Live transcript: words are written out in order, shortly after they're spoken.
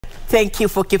Thank you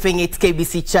for keeping it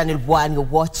KBC Channel 1. You're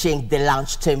watching the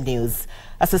lunchtime news.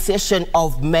 Association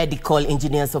of Medical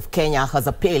Engineers of Kenya has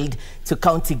appealed to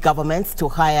county governments to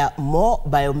hire more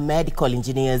biomedical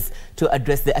engineers to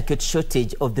address the acute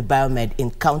shortage of the biomed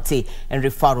in county and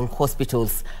referral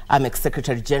hospitals. AMEK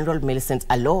Secretary General Millicent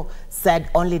Alooh said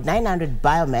only 900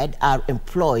 biomed are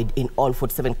employed in all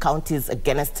 47 counties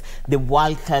against the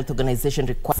World Health Organization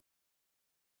requirement.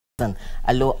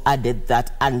 Alooh added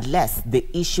that unless the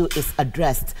issue is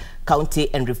addressed,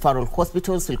 county and referral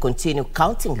hospitals will continue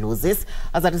counting losses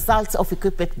as a result of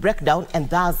equipment breakdown and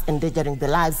thus endangering the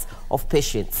lives of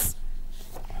patients.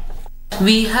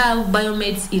 We have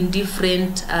biomeds in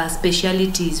different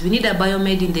specialities. We need a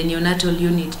biomed in the neonatal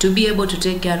unit to be able to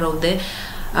take care of the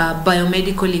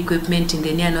biomedical equipment in the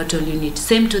neonatal unit.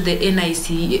 Same to the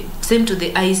NICU, same to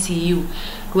the ICU,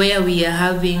 where we are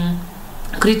having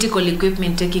critical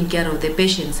equipment taking care of the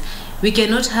patients. We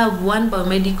cannot have one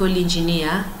biomedical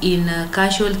engineer in a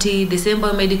casualty, the same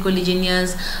biomedical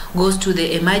engineers goes to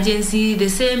the emergency, the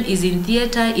same is in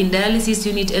theater, in dialysis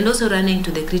unit, and also running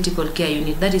to the critical care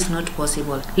unit. That is not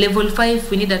possible. Level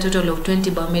 5, we need a total of 20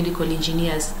 biomedical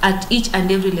engineers at each and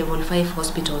every level 5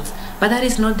 hospitals. But that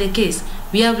is not the case.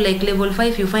 We have like level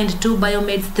 5, you find 2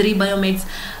 biomeds, 3 biomeds.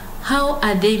 How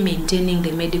are they maintaining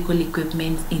the medical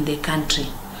equipment in the country?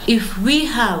 If we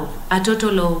have a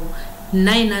total of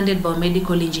 900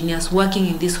 biomedical engineers working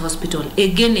in this hospital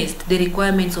against the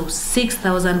requirements of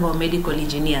 6,000 biomedical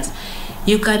engineers,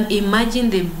 you can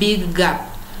imagine the big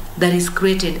gap that is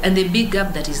created and the big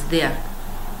gap that is there.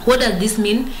 What does this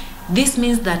mean? This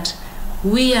means that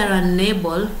we are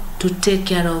unable to take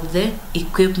care of the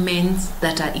equipments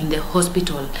that are in the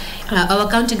hospital. Our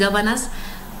county governors,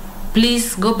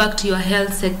 please go back to your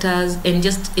health sectors and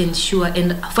just ensure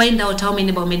and find out how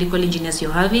many biomedical engineers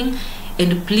you're having,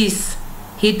 and please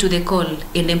heed to the call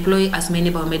and employ as many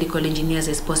biomedical engineers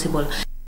as possible.